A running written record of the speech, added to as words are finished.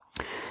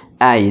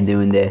How you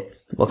doing there?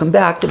 Welcome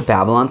back to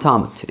Babylon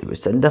Talmud. Today we're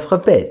studying Daf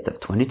Chav Beis, Daf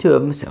 22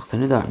 of Masechta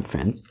Nedarim,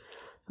 friends.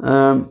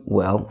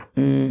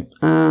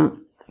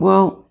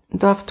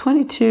 Daf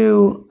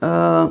 22,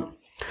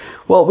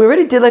 we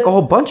already did like a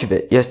whole bunch of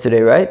it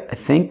yesterday, right?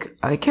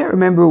 I can't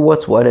remember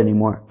what's what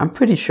anymore. I'm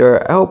pretty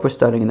sure. I hope we're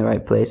starting in the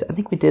right place. I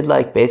think we did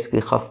like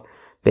basically Chav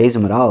Beis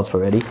Amud Aleph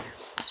already.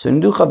 So we're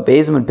going to do Chav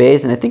Beis Amud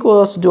Beis, and I think we'll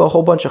also do a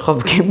whole bunch of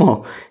Chav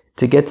Gimel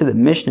to get to the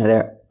Mishnah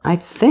there.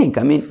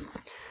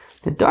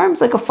 The Dharam's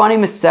like a funny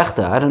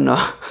Masechta. I don't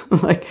know.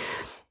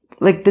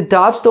 like the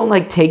Dafs don't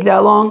like take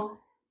that long.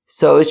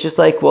 So it's just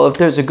like, well, if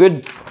there's a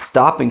good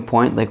stopping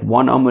point, like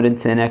one Amud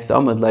into the next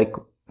Amud, like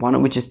why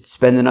don't we just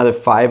spend another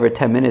 5 or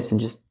 10 minutes and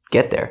just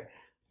get there?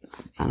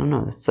 I don't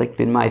know. It's like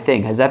been my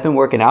thing. Has that been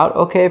working out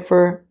okay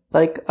for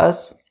like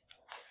us?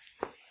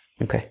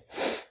 Okay.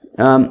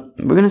 We're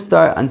gonna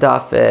start on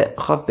Daf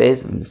Chav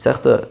Beis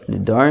Masechta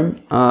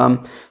Nedarim.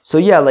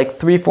 Like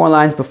 3-4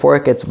 lines before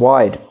it gets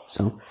wide.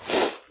 So.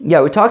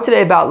 Yeah, we talked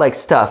today about like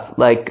stuff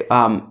like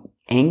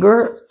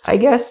anger, I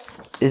guess.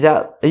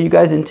 Are you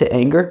guys into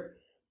anger?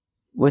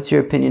 What's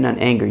your opinion on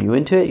anger? You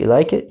into it? You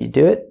like it? You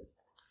do it?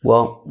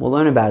 Well, we'll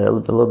learn about it a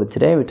little bit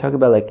today. We talk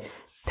about like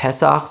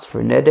Pesachs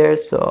for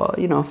Neders, so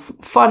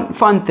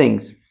fun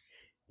things.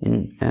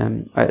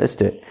 Alright, let's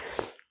do it.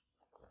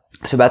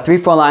 So about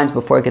 3-4 lines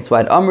before it gets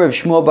wide. Amr of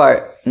Shmuel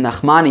bar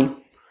Nachmani,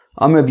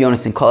 Amr of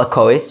Yonasan Kol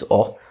HaKois,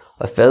 or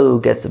a fellow who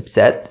gets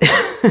upset.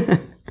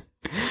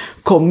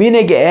 All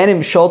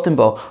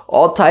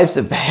types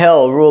of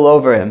hell rule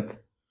over him.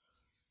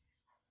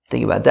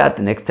 Think about that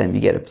the next time you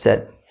get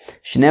upset.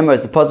 Shneimar,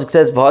 as the pasuk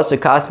says,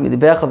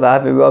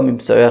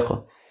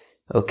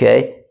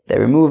 okay, they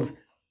remove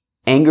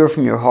anger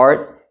from your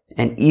heart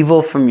and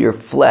evil from your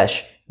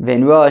flesh.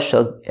 And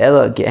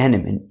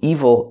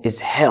evil is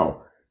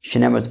hell.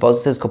 Shneimar, as the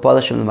pasuk says,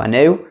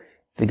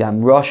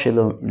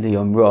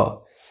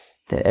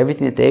 that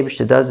everything that the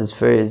Eibishter does is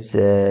for his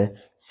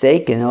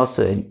sake, and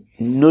also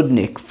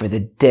nudnik for the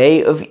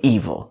day of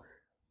evil,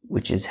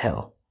 which is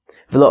hell.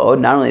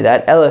 Not only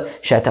that, ella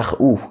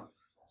shatachu.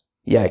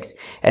 Yikes!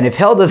 And if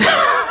hell doesn't,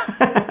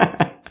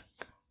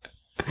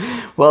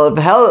 well,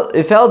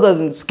 if hell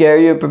doesn't scare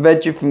you,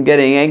 prevent you from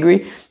getting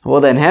angry,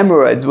 well then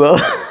hemorrhoids will.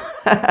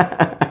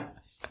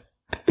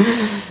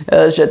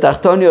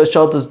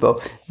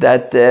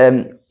 That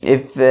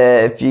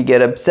if you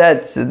get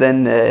upset, so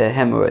then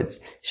hemorrhoids.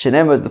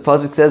 Shenem, as the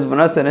pasuk says, Sham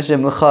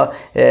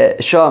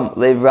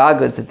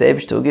le'vragos, that the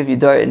Eibishter will give you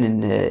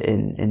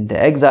in the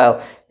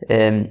exile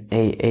a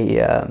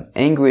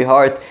angry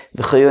heart,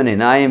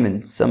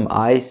 and some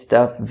eye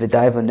stuff. What's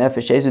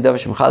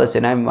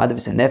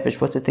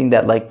the thing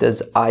that like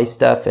does eye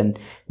stuff and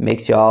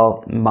makes you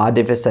all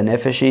madivis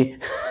anefeshi?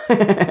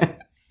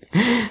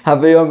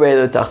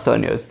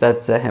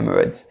 That's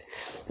hemorrhoids.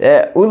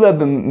 Ula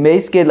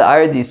b'meiskei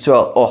la'ared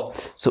Yisrael.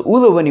 So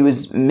Ula, when he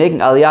was making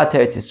Aliyah to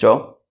Eretz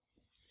Yisrael,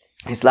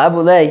 his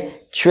labulei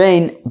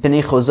train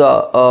b'nei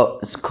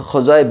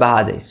Chozai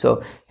Bahadei.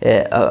 So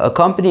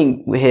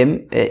accompanying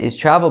him, his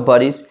travel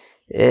buddies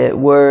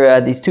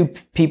were these two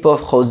people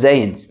of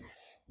Choseans.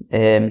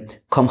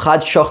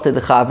 Kamchad shochted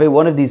l'chaver.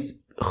 One of these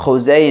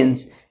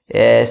Choseans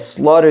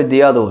slaughtered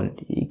the other one.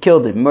 He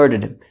killed him,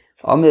 murdered him.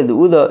 Amr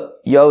l'Ula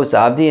Yos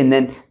Avdi, and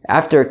then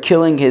after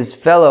killing his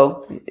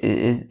fellow,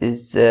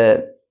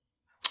 the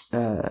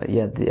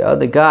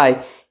other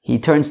guy, he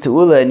turns to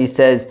Ula and he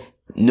says,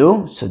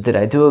 "No, so did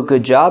I do a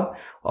good job?"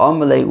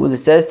 Ula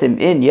says to him,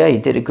 he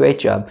did a great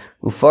job.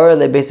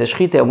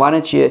 Why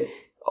don't you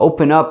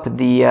open up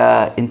the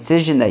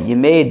incision that you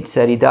made so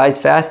that he dies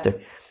faster?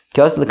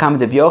 Now,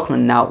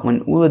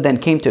 when Ula then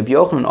came to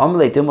Yochanan,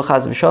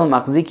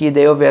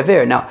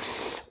 now,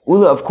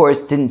 Ula, of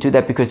course, didn't do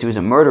that because he was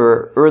a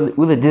murderer.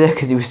 Ula did that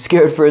because he was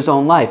scared for his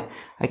own life.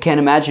 I can't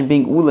imagine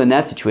being Ula in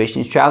that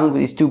situation. He's traveling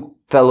with these two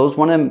fellows.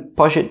 One of them,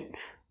 Pashut,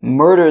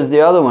 murders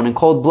the other one in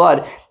cold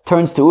blood,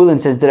 turns to Ula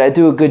and says, "Did I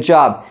do a good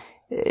job?"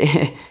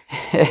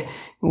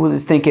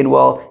 Ula's thinking,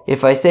 well,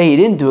 if I say he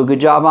didn't do a good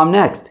job, I'm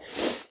next.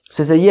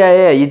 So he said,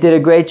 yeah, you did a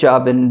great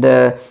job, and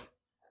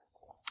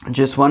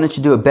just why don't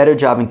you do a better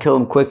job and kill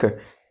him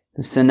quicker?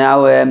 So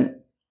now,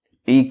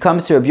 he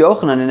comes to Rabbi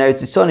Yochanan in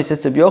Eretz Yisrael, and he says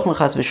to Rabbi Yochanan,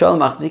 "Chas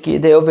v'shalom achziki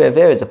yedei over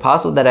aver." Is it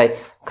possible that I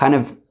kind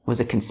of was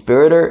a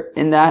conspirator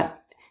in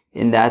that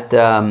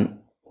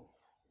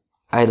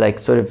I like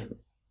sort of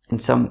in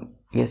some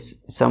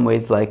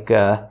ways like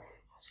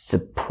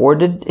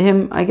supported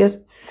him, I guess.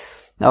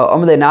 Now,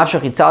 Amalei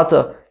nafshach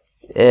yitzalta.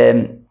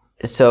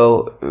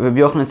 So Rabbi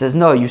Yochanan says,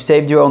 no, you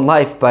saved your own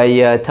life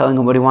by telling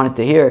him what he wanted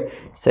to hear.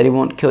 He said he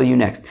won't kill you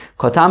next.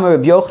 Kotama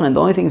Rabbi Yochanan, the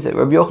only thing that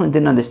Rabbi Yochanan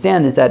didn't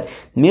understand is that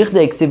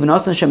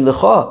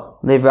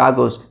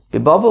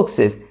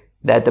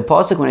that the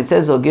pasuk, when it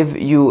says he'll give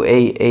you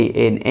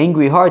an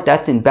angry heart,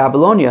 that's in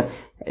Babylonia.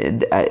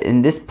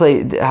 In this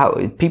place, how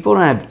people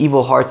don't have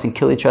evil hearts and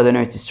kill each other in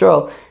Eretz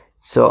Yisrael.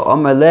 So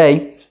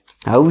Amalei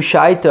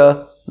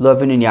Shaita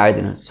Lovin and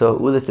Yardina. So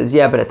Ula says,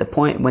 but at the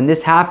point when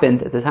this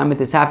happened, at the time that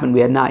this happened,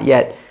 we had not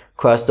yet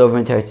crossed over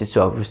into Eretz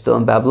Yisrael. We were still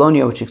in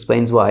Babylonia, which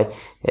explains why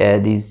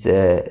these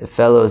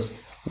fellows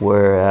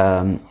were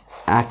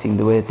acting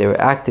the way that they were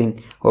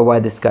acting, or why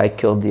this guy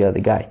killed the other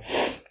guy.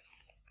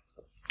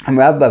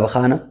 Rabbi Bar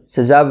Chana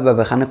says, Rabbi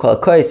Bar Chana,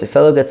 a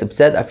fellow gets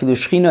upset,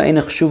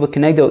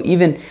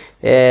 even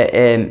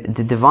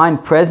the divine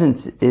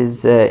presence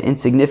is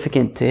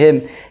insignificant to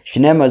him.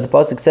 Shneimar, as the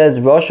pasuk says,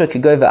 Rosha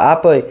kigoy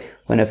va'apoy,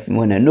 when a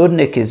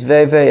nudnik is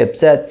very, very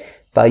upset,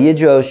 Bal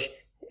Yidrosh,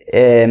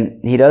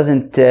 he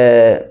doesn't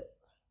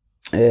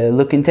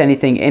look into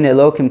anything, in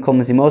Elokim kol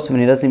mazimosav, and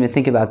he doesn't even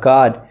think about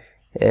God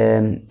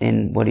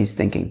in what he's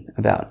thinking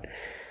about.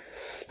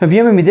 Rabbi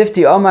Yirmiyah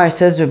Midifti Omar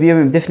says, Rabbi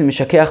Yirmiyah Midifti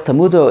Mishakeach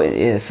Tamudo,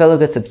 a fellow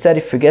gets upset,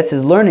 he forgets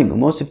his learning,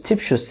 most of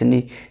tipshus, and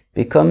he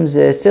becomes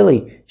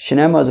silly.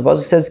 Shenema, as the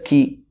pasuk says,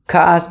 Ki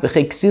kaas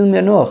b'cheksil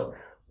menuch,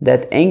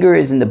 that anger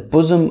is in the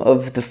bosom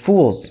of the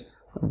fools,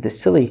 of the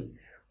silly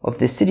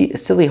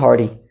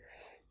hardy.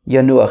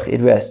 Yanuach,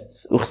 it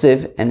rests.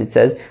 Uchsiv, and it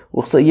says,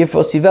 Uchsel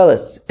yirfo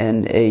sivelis,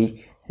 and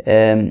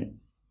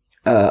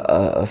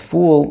a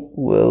fool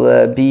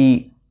will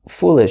be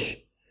foolish.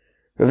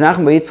 Rav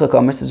Nachman bar Yitzchak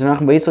Omer says, Rav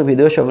Nachman bar Yitzchak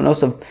v'yidosh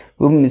avanos of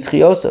Ruben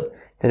Mischiosav,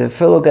 that if a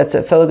fellow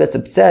gets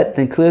upset,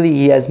 then clearly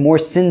he has more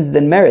sins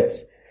than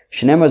merits.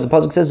 Shneimar, as the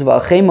pasuk says,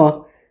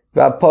 V'alchema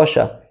Rab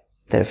Posha,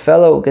 that a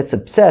fellow gets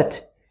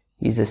upset,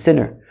 he's a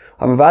sinner.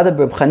 Amar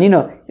Reb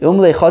Chanina,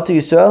 Umle Chatu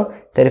Yisrael,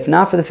 that if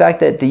not for the fact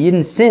that the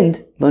Yidden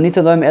sinned, Lo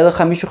nita loim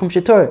elecha mishuchum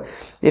shetor.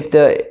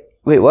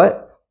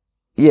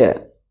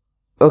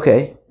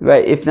 Okay,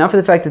 right. If not for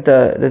the fact that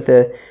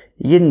the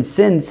Yidden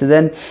sinned, so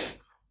then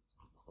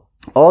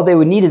all they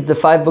would need is the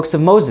 5 books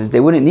of Moses. They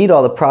wouldn't need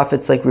all the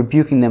prophets like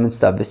rebuking them and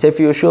stuff. The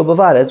Sefer Yoshua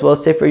Bavad, as well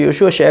as Sefer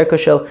Yoshua She'er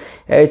Shel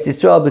Eretz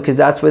Yisrael, because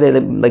that's where they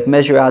like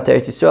measure out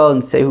Eretz Yisrael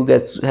and say who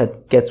gets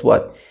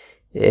what.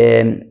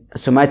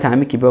 So my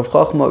time, Rov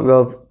Chochma,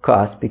 Rov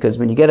Kas, because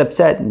when you get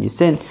upset and you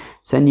sin,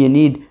 then you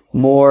need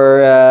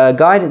more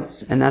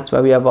guidance, and that's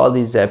why we have all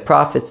these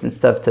prophets and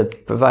stuff to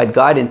provide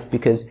guidance,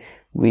 because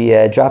we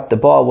dropped the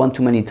ball one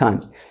too many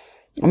times.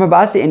 Amar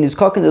Basi and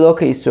Yizkokin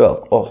Eloka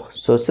Yisrael.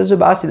 So it says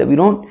Basi that we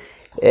don't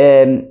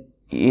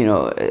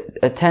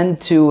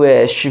attend to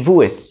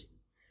Shavuos.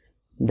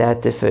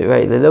 That if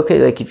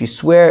like if you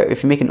swear,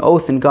 if you make an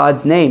oath in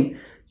God's name,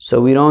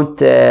 so we don't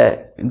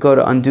go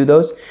to undo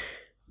those.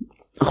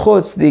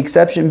 Chutz, the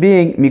exception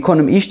being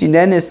Mikonim Ishti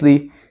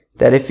Nenesli,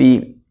 that if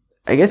he,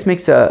 I guess,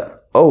 makes a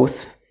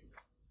oath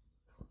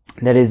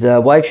that his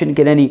wife shouldn't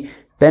get any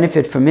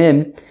benefit from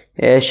him,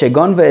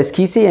 Shegonva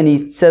Eskisi, and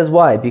he says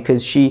why?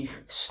 Because she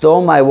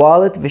stole my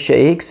wallet,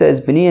 V'she'iksa es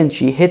b'ni, and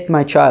she hit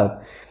my child.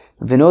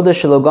 V'noda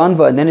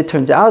Shalogonva, and then it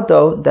turns out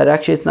though that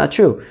actually it's not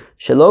true.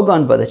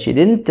 Shalogonva, that she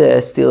didn't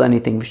steal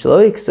anything,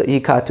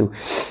 V'shaloikatu,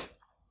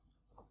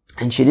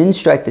 and she didn't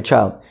strike the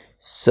child.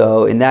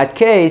 So in that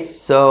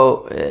case, there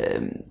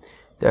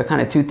are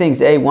kind of 2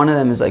 things. One of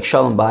them is like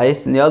shalom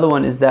bayis, and the other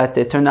one is that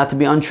it turned out to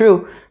be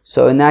untrue.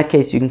 So in that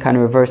case, you can kind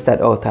of reverse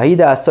that oath.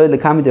 Haida asoy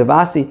lekami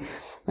Ravasi,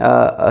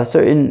 a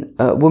certain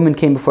woman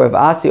came before Rav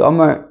Asi,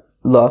 Omar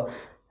La,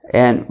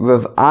 and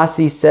Rav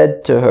Asi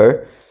said to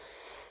her,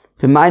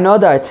 "My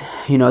nodart,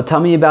 tell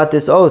me about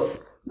this oath,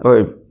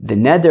 or the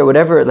neder,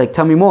 whatever. Like,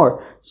 tell me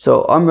more."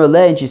 So Omar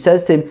Le, and she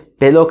says to him,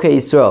 "Beloke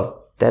Yisrael,"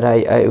 that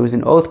it was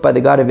an oath by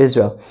the God of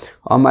Israel.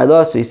 Omar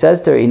La, so he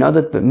says to her,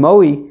 "Inodat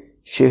b'moi."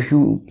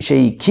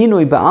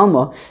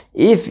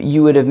 If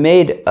you would have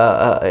made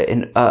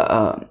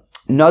another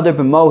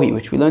b'mohi,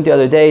 which we learned the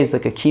other day is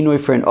like a kinui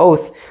for an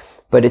oath,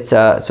 but it's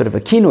a sort of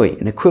a kinui,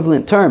 an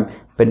equivalent term,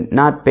 but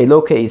not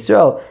beloke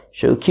Yisrael.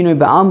 Kinui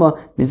ba'alma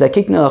means that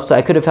kiknelach, so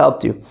I could have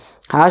helped you.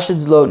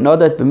 Hashad lo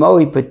nodat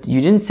b'mohi, but you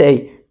didn't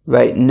say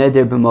right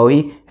neder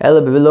b'mohi,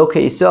 ela beloke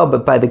Yisrael,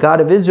 but by the God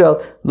of Israel,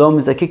 lo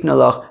means that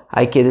kiknelach,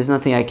 there's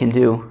nothing I can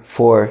do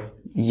for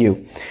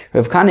you.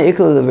 Rav Kahana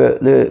Ikla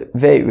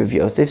Levei Rav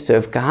Yosef. So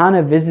Rav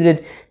Kahana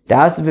visited the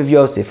house of Rav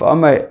Yosef.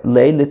 Omar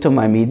Lei Lito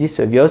Maimidi.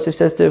 So Rav Yosef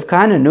says to Rav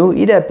Kahana, "No,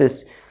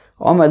 idepis."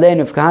 Omar Lei, and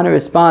Rav Kahana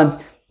responds,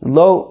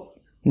 "Lo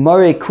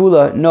Mare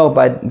Kula." No,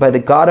 by the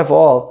God of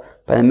all,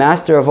 by the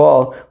Master of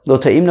all. Lo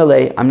Ta'imna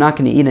Lei. I'm not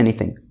going to eat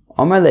anything.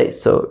 Omar Lei.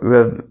 So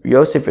Rav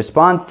Yosef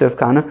responds to Rav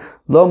Kahana,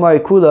 "Lo Mare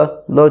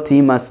Kula, Lo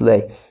Ta'imas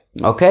Lei."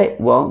 Okay,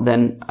 well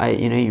then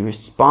he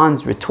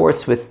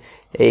retorts with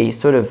a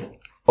sort of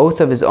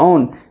oath of his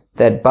own,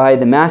 that by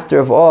the Master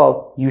of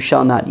all, you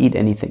shall not eat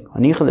anything. So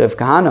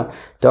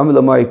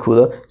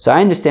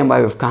I understand why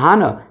Rav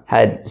Kahana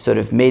had sort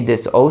of made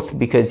this oath,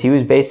 because he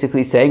was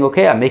basically saying,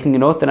 okay, I'm making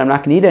an oath that I'm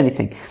not going to eat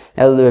anything.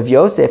 Rav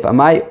Yosef,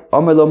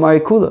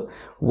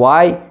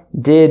 why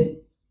did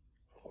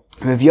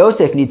Rav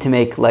Yosef need to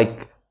make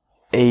like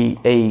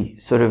a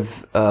sort of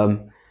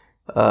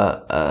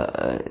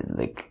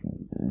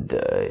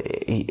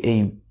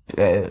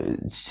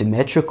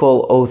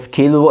symmetrical oath?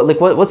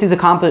 What's he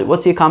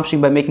accomplishing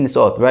by making this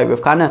oath, right?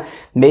 Rav Kahana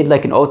made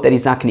like an oath that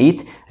he's not going to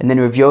eat, and then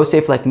Rav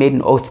Yosef like made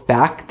an oath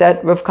back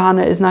that Rav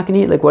Kahana is not going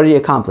to eat. Like, what did he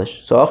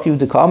accomplish? So what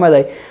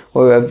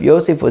Rav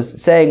Yosef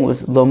was saying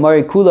was, Lo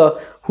Mari Kula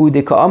Hu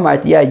de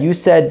Ka'amart. Yeah, you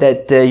said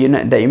that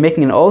that you're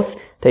making an oath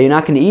that you're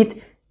not going to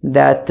eat.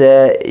 That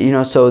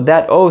so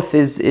that oath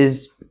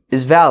is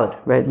is valid,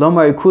 right?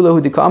 Lomar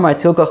kulahu dikamar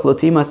tilkach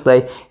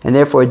lotimasle, and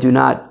therefore do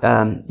not,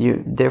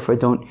 you therefore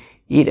don't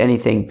eat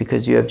anything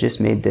because you have just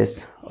made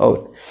this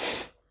oath.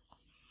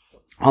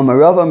 Amar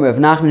Rav Rav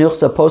Nachman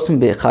Yuchsa poskim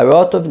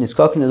becharotov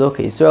niskokin leloka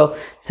Yisrael.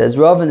 Says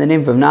Rav in the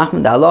name of Rav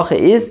Nachman. The halacha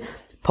is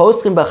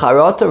poskim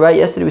becharotov. Right?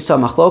 Yesterday we saw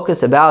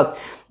machlokas about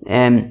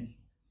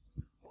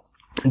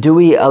do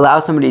we allow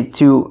somebody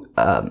to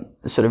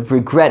sort of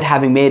regret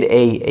having made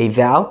a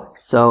vow?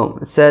 So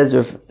says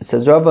Rav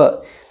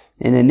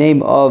in the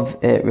name of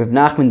Rav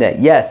Nachman that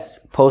yes,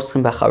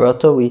 poskim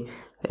becharotov.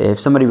 If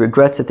somebody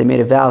regrets that they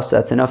made a vow, so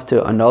that's enough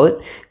to annul it.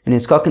 And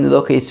niskokin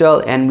leloka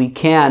Yisrael, and we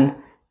can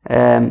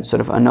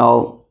sort of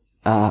annul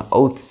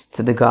oaths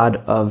to the God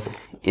of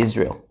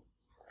Israel.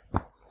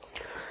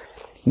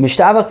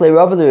 Mishtabach le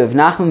Rav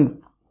Nachman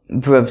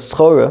Rav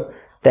Schora,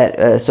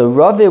 that so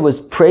Rav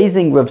was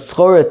praising Rav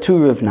Schora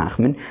to Rav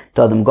Nachman.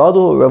 Dadam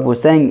Gadol, Rav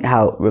was saying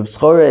how Rav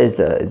Schora is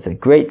a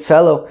great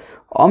fellow.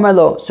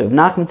 Omerlo, so Rav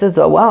Nachman says,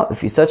 oh wow, if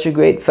he's such a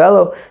great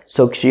fellow,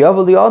 so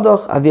kshiyavu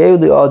li'adoch avyehu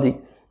li'adi.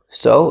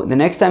 So the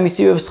next time you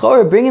see Rav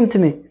Schora, bring him to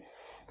me.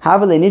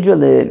 Havale nidra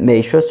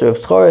lemeisha. So Rav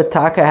Schora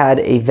Taka had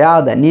a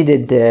vow that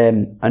needed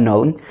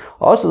annulling.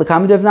 Also the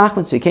kamid of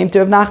Nachman. So he came to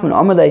Rav Nachman.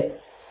 Amalei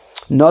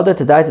noda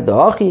tadaita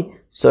da'achi.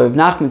 So Rav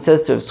Nachman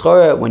says to Rav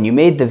Schora, when you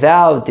made the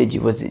vow, do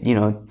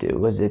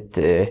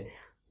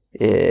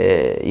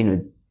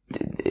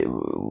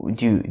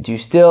you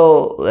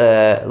still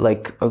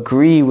like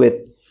agree with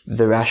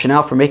the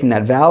rationale for making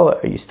that vow?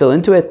 Are you still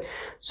into it?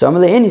 So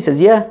Amalei he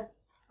says, yeah,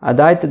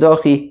 adaita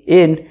da'achi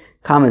in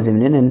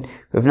kamazimnin. And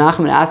Rav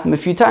Nachman asked him a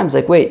few times,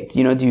 like, wait,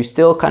 do you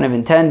still kind of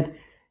intend,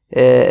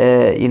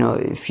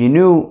 if you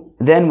knew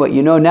then what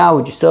you know now,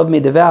 would you still have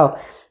made the vow?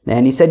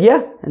 And he said,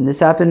 yeah, and this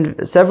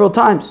happened several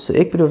times. So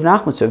Rav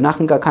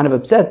Nachman got kind of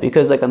upset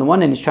because, like, on the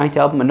one hand, he's trying to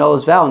help him annul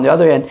his vow. On the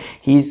other hand,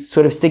 he's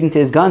sort of sticking to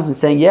his guns and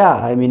saying, yeah,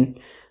 I'm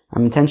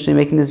intentionally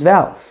making this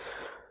vow.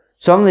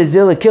 So Rav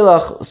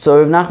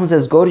Nachman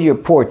says, go to your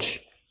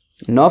porch.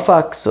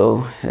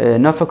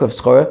 Nafak of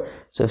Schora.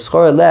 So if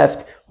Schora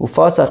left,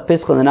 Ufasach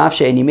Pischal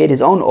Nafshe, and he made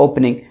his own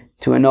opening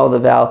to annul the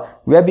vow.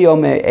 Rebbe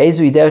Omer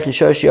Ezui Derech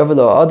Yishosh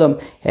Yavalo Adam,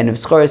 and if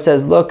Schora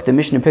says, look, the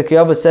Mishnah Pirkei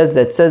Avos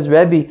says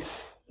Rebbe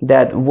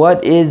that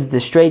what is the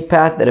straight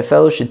path that a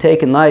fellow should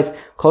take in life?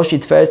 Anything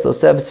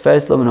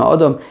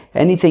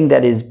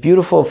that is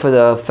beautiful for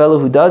the fellow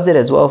who does it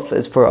as well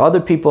as for other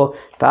people.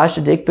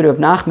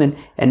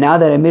 And now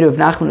that I made Rav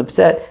Nachman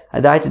upset,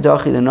 I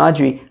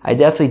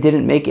definitely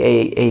didn't make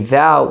a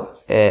vow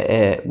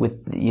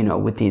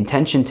with the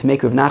intention to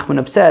make Rav Nachman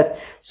upset.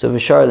 So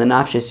Vishar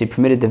L'Nafshe, he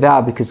permitted the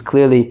vow because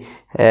clearly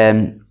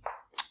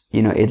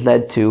it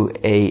led to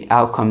a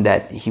outcome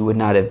that he would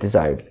not have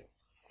desired.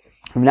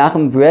 Rav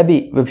Shimon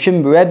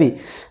Berebi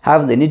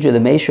have the nidra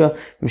lemeisha.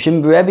 Rav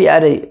Shimon Berebi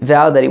had a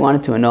vow that he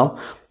wanted to annul.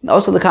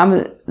 Also,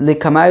 l'kamayud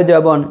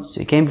derabon. So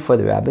he came before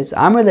the rabbis.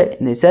 Amrle,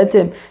 and they said to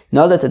him,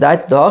 "No, that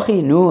adayt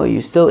da'achi. No, are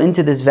you still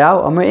into this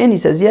vow?" Amr in. He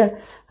says, "Yeah."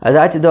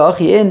 Adayt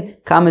da'achi in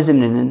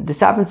kamazimnin. And this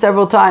happened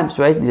several times,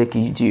 right? He's like, "Are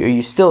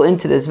you still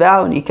into this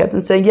vow?" And he kept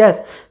on saying,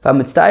 "Yes." And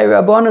the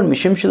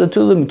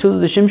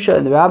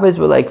rabbis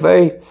were like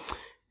very.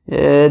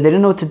 They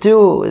didn't know what to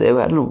do.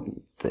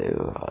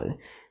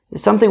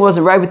 Something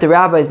wasn't right with the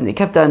rabbis, and they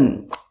kept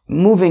on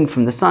moving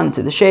from the sun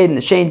to the shade, and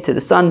the shade to the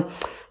sun.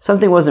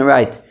 Something wasn't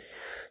right.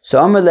 So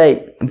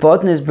Amalei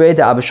Botnis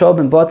Breda Abishol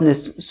ben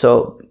Botnis.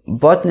 So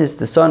Botnis,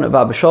 the son of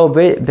Abishol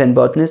ben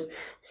Botnis,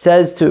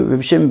 says to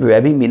Rav Shimon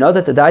Berebi,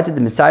 "Minodat adaited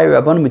the Messiah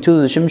Rabbanu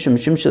Mitula Shimshim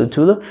Shimshel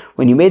Tula."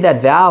 When you made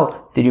that vow,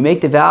 did you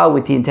make the vow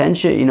with the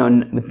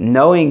intention, with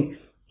knowing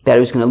that it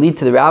was going to lead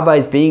to the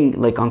rabbis being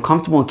like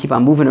uncomfortable and keep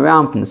on moving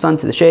around from the sun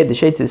to the shade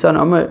to the sun?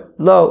 Amar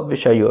lo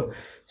v'shayu.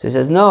 So he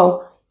says,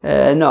 no,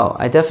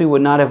 I definitely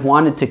would not have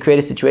wanted to create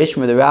a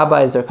situation where the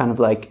rabbis are kind of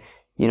like,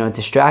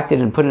 distracted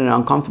and put in an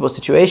uncomfortable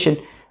situation.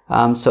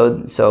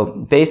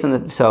 So based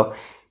on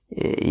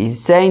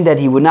he's saying that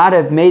he would not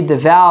have made the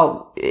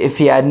vow if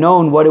he had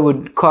known what it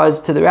would cause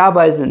to the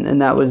rabbis,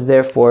 and that was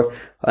therefore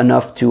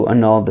enough to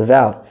annul the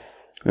vow.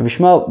 Rabbi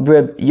Shmuel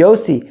Reb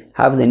Yossi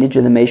have the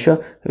nidra lemesha.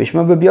 Rabbi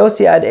Shmuel Reb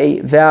Yossi had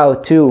a vow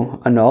to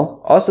annul.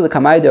 Also the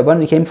Kamai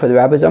D'Rabbanan came for the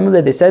rabbis.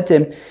 They said to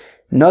him,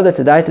 "No, that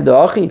tadai to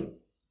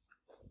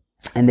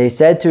and they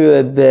said to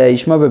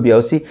Yishmael Reb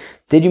Yossi,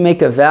 did you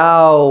make a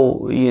vow,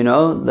 are you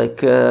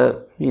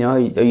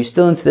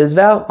still into this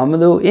vow?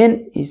 Amalu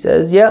in. He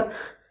says, yeah.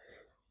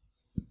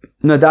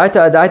 No,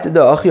 daita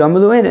da'achi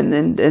amalu in.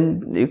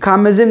 And you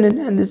come as in,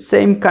 and the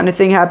same kind of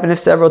thing happened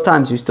several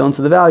times. You still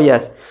into the vow?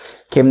 Yes.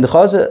 Came the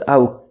chaza,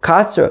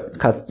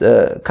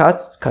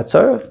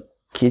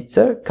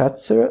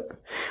 katzara.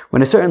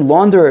 When a certain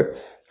launderer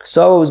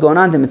saw what was going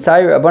on, the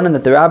Mitzayir Rabbanan,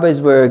 that the rabbis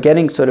were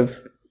getting sort of,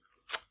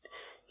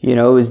 it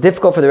was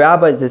difficult for the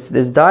rabbis,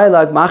 this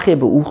dialogue,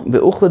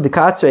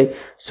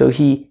 so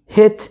he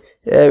hit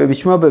Rabbi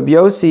Shmuel Reb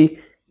Yossi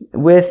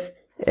with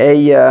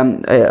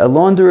a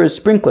launderer's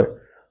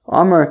sprinkler.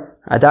 Amar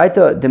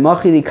Adaita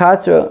Demachi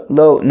Likatra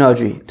Lo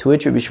Nadri. To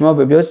which Rabbi Shmuel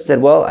Reb Yossi said,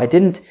 well, I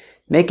didn't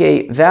make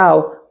a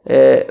vow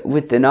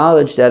with the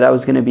knowledge that I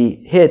was going to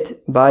be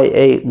hit by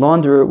a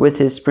launderer with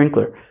his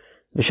sprinkler.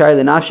 V'shari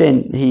l'nafshe,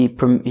 and he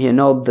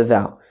annulled the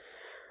vow.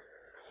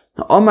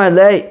 Omar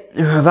le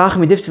Rav Acha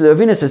midifti to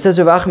Ravina. So it says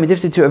Rav Acha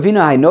midifti to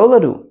Ravina, hay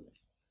noladu.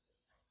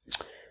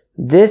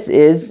 This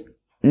is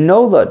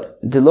nolad.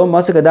 Delo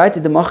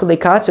masagadaita de machale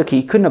katzok.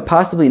 He couldn't have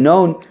possibly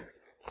known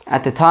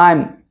at the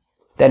time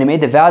that he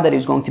made the vow that he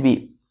was going to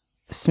be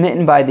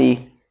smitten by the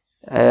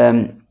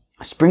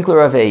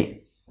sprinkler of a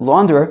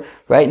launderer,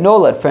 right?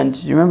 Nolad,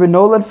 friends. You remember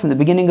nolad from the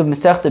beginning of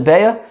Masechta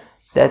Beya?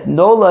 That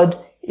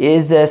nolad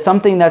is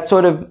something that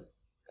sort of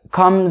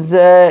comes,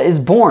 is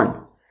born.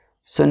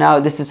 So now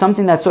this is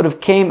something that sort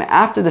of came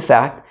after the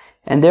fact,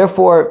 and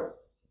therefore,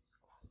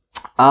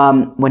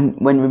 when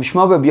Rabbi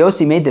Shmuel Rabbi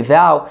Yossi made the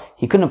vow,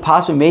 he couldn't have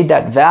possibly made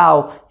that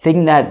vow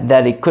thinking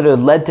that it could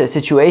have led to a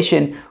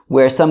situation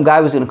where some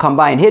guy was going to come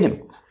by and hit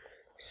him.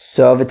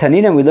 So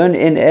V'tanina, we learn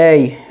in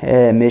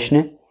a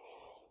Mishnah,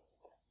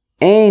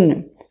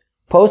 Ein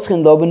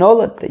Poschin lo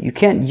b'nolad, that you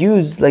can't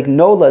use like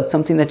nolad,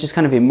 something that just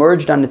kind of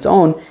emerged on its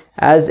own,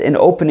 as an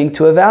opening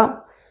to a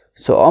vow.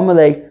 So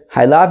Omelei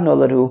Haylav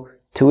noladu,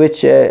 to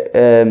which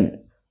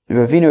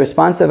Ravina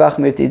responds to Rav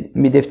Acha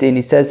midifti, and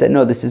he says that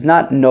no, this is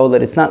not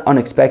nolad, it's not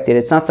unexpected,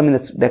 it's not something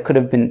that could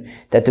have been,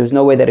 that there was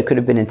no way that it could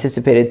have been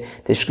anticipated.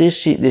 The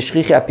shlichi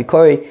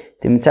apikori,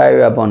 the mitzayir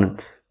rabbanon,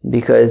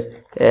 because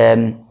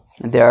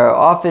there are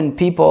often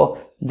people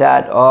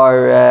that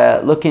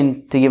are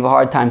looking to give a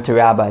hard time to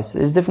rabbis.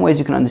 There's different ways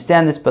you can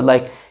understand this, but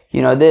like,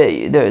 you know,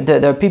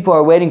 there are people who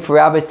are waiting for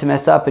rabbis to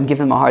mess up and give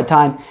them a hard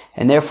time,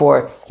 and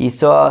therefore he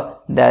saw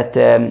that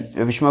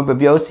Rabbi Shmuel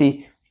Rabbi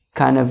Yossi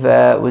kind of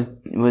was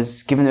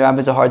giving the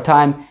rabbis a hard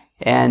time,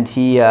 and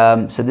he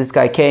so this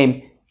guy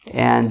came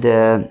and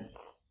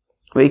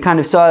he kind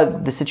of saw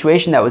the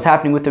situation that was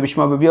happening with Rabbi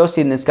Shmuel Rabbi Yossi,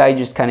 and this guy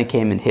just kind of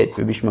came and hit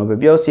Rabbi Shmuel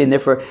Rabbi Yossi, and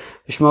therefore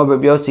Rabbi Shmuel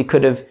Rabbi Yossi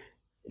could have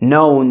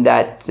known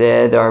that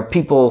there are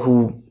people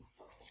who,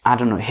 I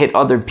don't know, hit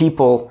other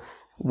people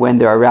when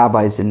there are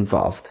rabbis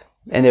involved,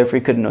 and therefore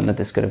he could have known that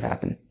this could have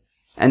happened,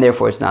 and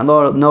therefore it's not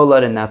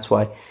nolad, and that's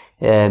why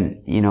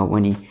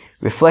when he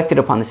reflected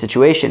upon the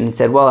situation and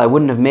said, well, I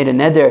wouldn't have made a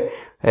neder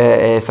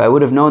if I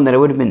would have known that I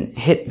would have been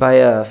hit by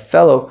a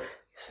fellow,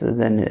 so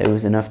then it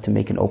was enough to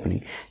make an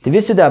opening. So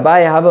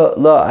Abaye's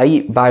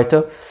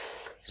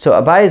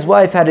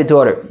wife had a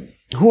daughter.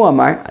 Hu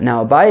Amar,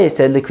 now Abaye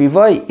said,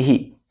 Likrivoi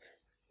he.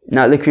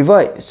 Now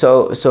Likrivoi.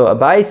 So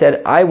Abaye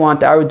said, I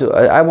want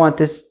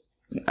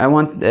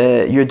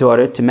your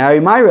daughter to marry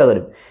my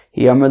relative.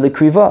 He Amar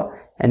Likriva.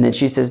 And then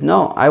she says,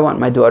 no, I want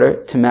my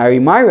daughter to marry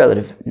my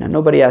relative. Now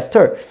nobody asked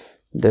her,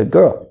 the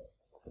girl.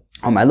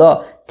 Oh my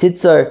law,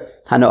 Titzar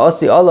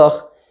Hanaosi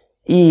Allah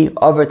I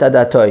Avert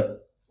Adatoy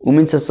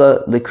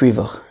Uminsasa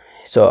Likrivach.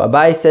 So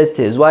Abai says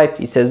to his wife,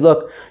 he says,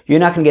 look, you're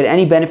not going to get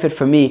any benefit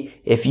from me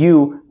if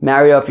you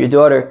marry off your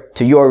daughter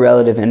to your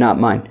relative and not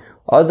mine.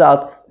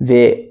 Azalt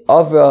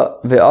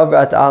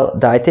ve'avrat al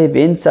daite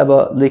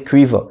v'insaba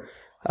likriva.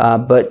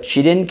 But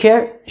she didn't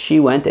care. She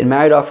went and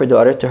married off her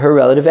daughter to her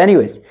relative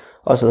anyways.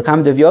 Also, the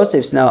comment of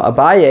Yosef's, now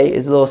Abaye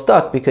is a little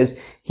stuck because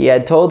he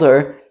had told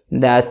her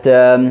that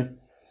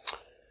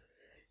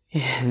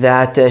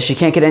she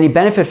can't get any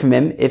benefit from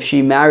him if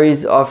she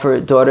marries off her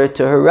daughter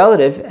to her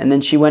relative, and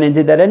then she went and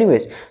did that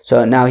anyways.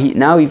 So now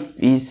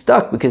he's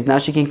stuck because now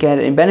she can't get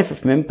any benefit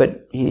from him,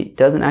 but he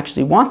doesn't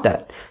actually want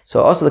that.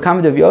 So also the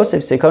comment of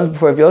Yosef, so he comes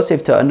before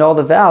Yosef to annul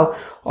the vow.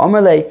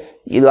 Omerle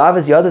ilu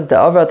avas yadas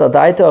da avrat al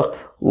daitoch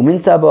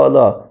uminsa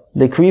ba'Allah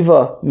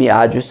lekriva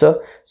mi'adrusa.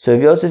 So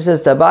if Yosef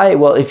says to Abai,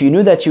 well, if you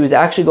knew that she was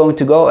actually going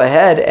to go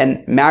ahead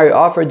and marry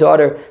off her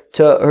daughter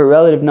to her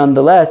relative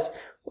nonetheless,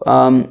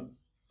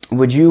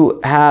 would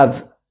you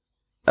have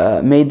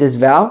made this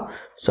vow?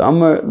 So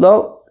Amar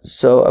lo.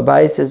 So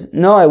Abai says,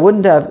 no, I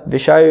wouldn't have.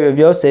 Vishari of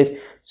Yosef.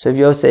 So if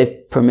Yosef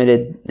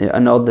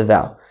annulled the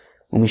vow.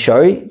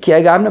 Umishari ki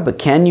agavna, but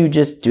can you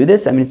just do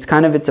this? I mean,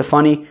 it's a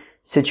funny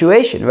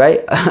situation,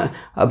 right?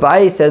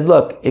 Abai says,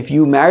 look, if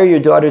you marry your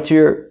daughter to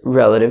your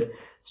relative,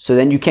 so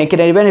then you can't get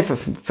any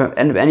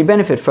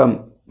benefit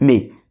from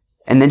me.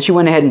 And then she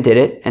went ahead and did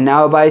it, and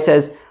now Abai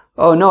says,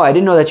 oh no, I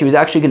didn't know that she was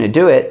actually going to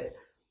do it.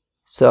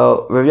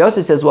 So Rav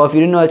Yosef says, well, if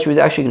you didn't know that she was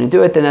actually going to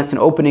do it, then that's an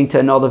opening to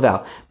annul the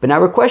vow. But now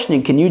we're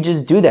questioning, can you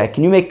just do that?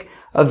 Can you make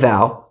a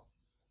vow,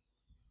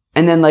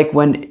 and then like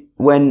when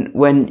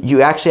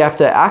you actually have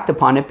to act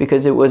upon it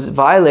because it was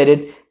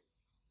violated,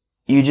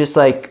 you just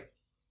like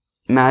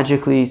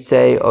magically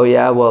say, oh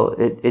yeah, well,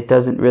 it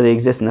doesn't really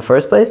exist in the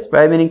first place,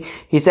 right? Meaning,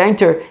 he's saying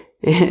to her,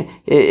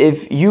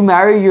 if you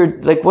marry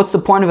what's the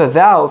point of a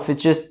vow if it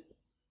just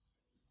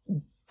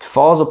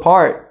falls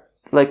apart?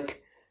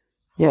 Like,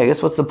 yeah, I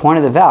guess what's the point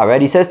of the vow, right?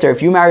 He says to her,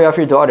 if you marry off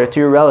your daughter to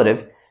your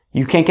relative,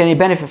 you can't get any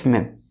benefit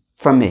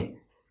from me.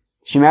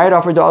 She married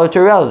off her daughter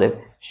to a relative.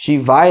 She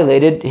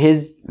violated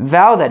his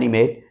vow that he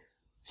made,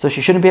 so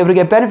she shouldn't be able to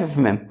get benefit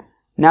from him.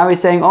 Now he's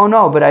saying, oh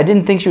no, but I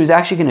didn't think she was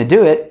actually going to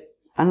do it.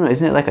 I don't know,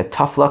 isn't it like a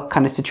tough luck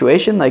kind of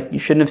situation? Like, you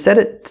shouldn't have said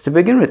it to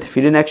begin with if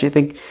you didn't actually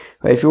think,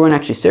 right, if you weren't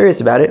actually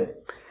serious about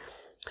it.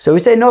 So we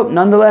say, no,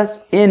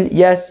 nonetheless,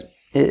 yes,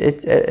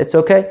 it's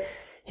okay.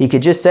 he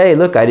could just say,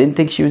 look, I didn't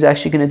think she was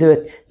actually going to do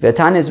it. There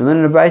was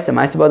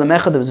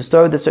a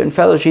story with a certain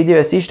fellow, that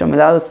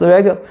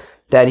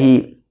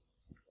he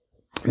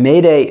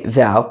made a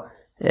vow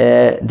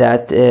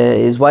that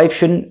his wife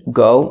shouldn't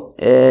go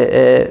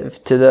for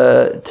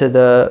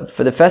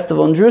the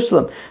festival in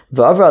Jerusalem.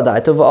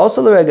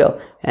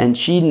 And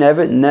she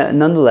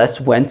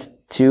nonetheless went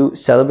to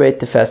celebrate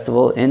the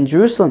festival in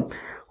Jerusalem.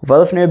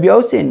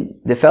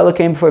 The fellow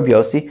came before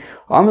Biosi.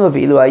 And Rabbi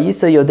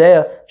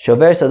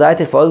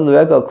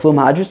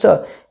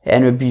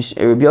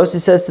Yossi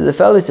says to the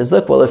fellow, he says,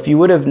 look, well, if you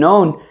would have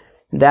known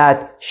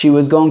that she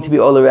was going to be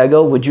Ola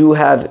Regel, would you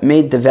have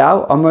made the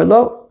vow? Amar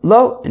lo,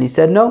 lo. And he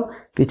said no.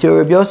 Vitur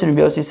Rabbi Yossi, and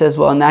Rabbi Yossi says,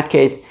 well, in that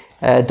case,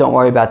 don't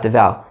worry about the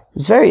vow.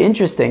 It's very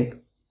interesting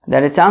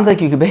that it sounds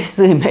like you could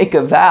basically make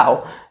a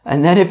vow,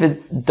 and then if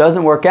it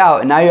doesn't work out,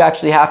 and now you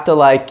actually have to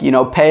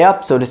pay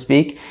up, so to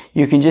speak,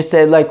 you can just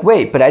say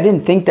wait, but I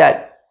didn't think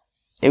that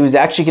it was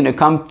actually going to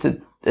come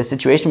to a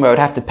situation where I would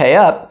have to pay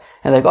up,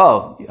 and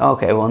oh,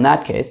 okay, well in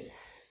that case,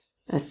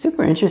 it's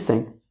super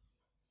interesting.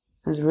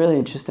 It's really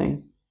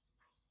interesting.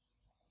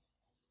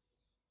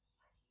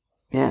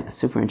 Yeah,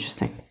 super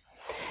interesting.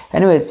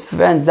 Anyways,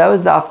 friends, that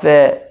was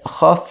the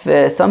Chaf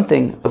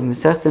something of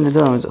Masechet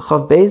Nedarim. Was it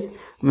Chaf Beis of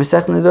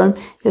Masechet Nedarim?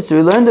 Yes, so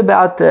we learned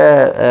about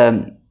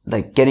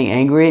getting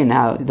angry and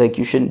how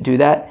you shouldn't do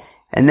that.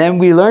 And then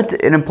we learned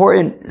an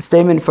important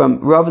statement from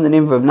Rav in the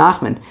name of Rav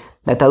Nachman,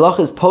 that the halacha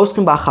is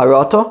poskim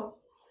b'charato,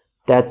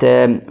 that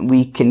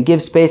we can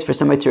give space for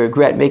somebody to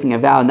regret making a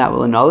vow and that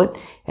will annul it,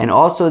 and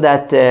also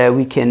that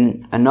we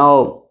can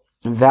annul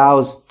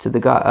vows to the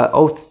God,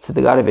 oaths to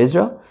the God of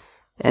Israel.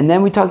 And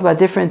then we talked about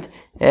different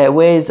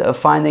ways of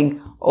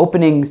finding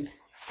openings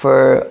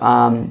for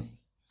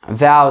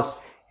vows,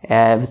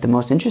 with the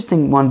most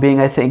interesting one being,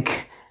 I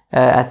think,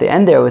 at the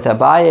end there with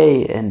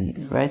Abaye,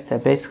 and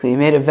that basically he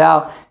made a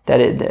vow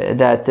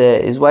that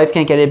his wife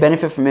can't get any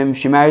benefit from him if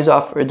she marries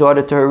off her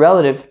daughter to her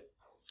relative.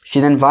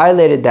 She then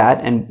violated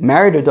that and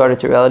married her daughter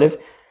to her relative,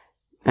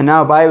 and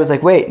now Abaye was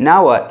like, wait,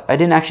 now what? I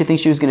didn't actually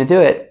think she was going to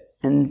do it.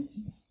 And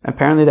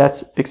apparently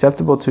that's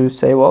acceptable to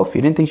say, well, if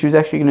you didn't think she was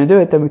actually going to do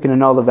it, then we can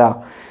annul the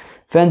vow.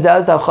 Friends, that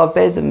was the Chaf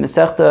Beis of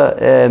Masechta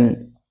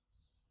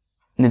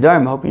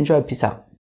Nedarim. I hope you enjoyed. Peace out.